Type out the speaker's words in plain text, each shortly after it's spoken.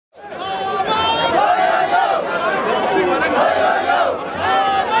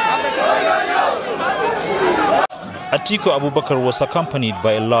Atiku Abubakar was accompanied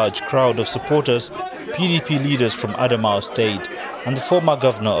by a large crowd of supporters, PDP leaders from Adamawa State and the former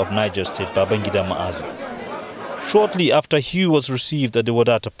governor of Niger State, Babangida Maazu. Shortly after he was received at the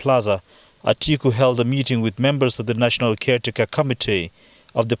Wadata Plaza, Atiku held a meeting with members of the National Caretaker Committee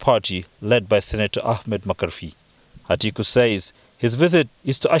of the party led by Senator Ahmed Makarfi. Atiku says his visit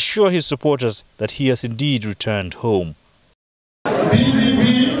is to assure his supporters that he has indeed returned home.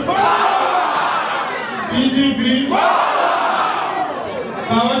 PDP, PDP,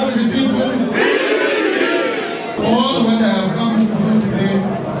 power to the people. All what I have come to do today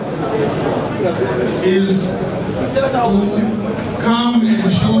is to come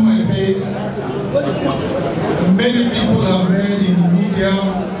and show my face. Many people have read in the media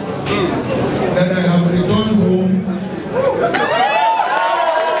that I have returned home.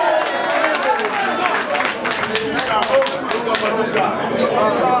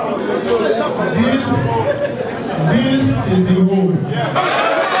 This is the home.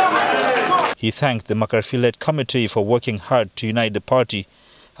 He thanked the Makarfi-led committee for working hard to unite the party,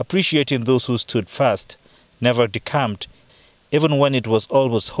 appreciating those who stood fast, never decamped, even when it was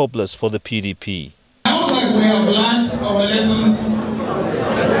almost hopeless for the PDP. Now that we have learned our lessons,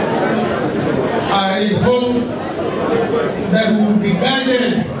 I hope that we will be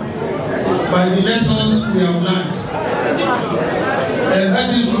guided by the lessons we have learned. And that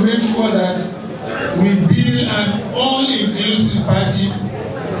is to make sure that we build an all-inclusive party,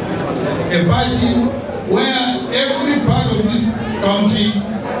 a party where every part of this country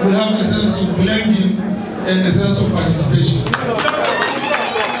will have a sense of belonging and a sense of participation.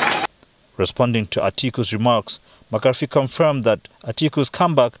 Responding to Atiku's remarks, Makarfi confirmed that Atiku's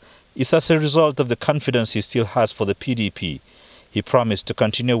comeback is as a result of the confidence he still has for the PDP. He promised to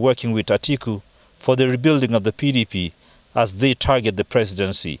continue working with Atiku for the rebuilding of the PDP as they target the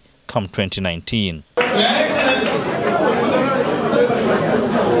presidency come 2019. Your Excellency,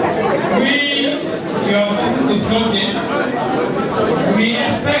 the floodgate, we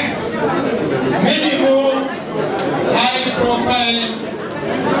expect many more high-profile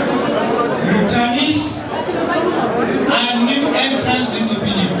returnees and new entrants into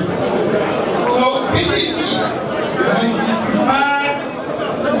PDP. So PDP will be prepared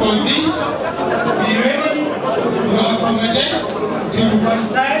for this, be ready to accommodate, to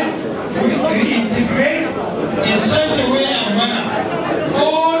reconcile, to reintegrate in such a way and manner.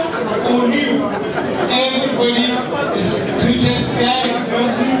 Old or new, everybody is treated fairly,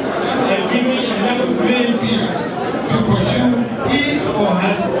 justly, and given enough playing field to pursue his or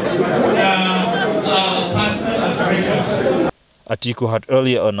her personal aspirations. Atiku had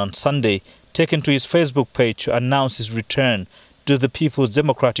earlier on Sunday taken to his Facebook page to announce his return to the People's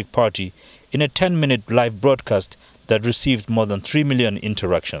Democratic Party in a 10-minute live broadcast that received more than 3 million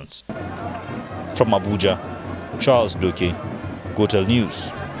interactions. From Abuja, Charles Duque, GoTel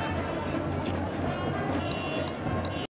News.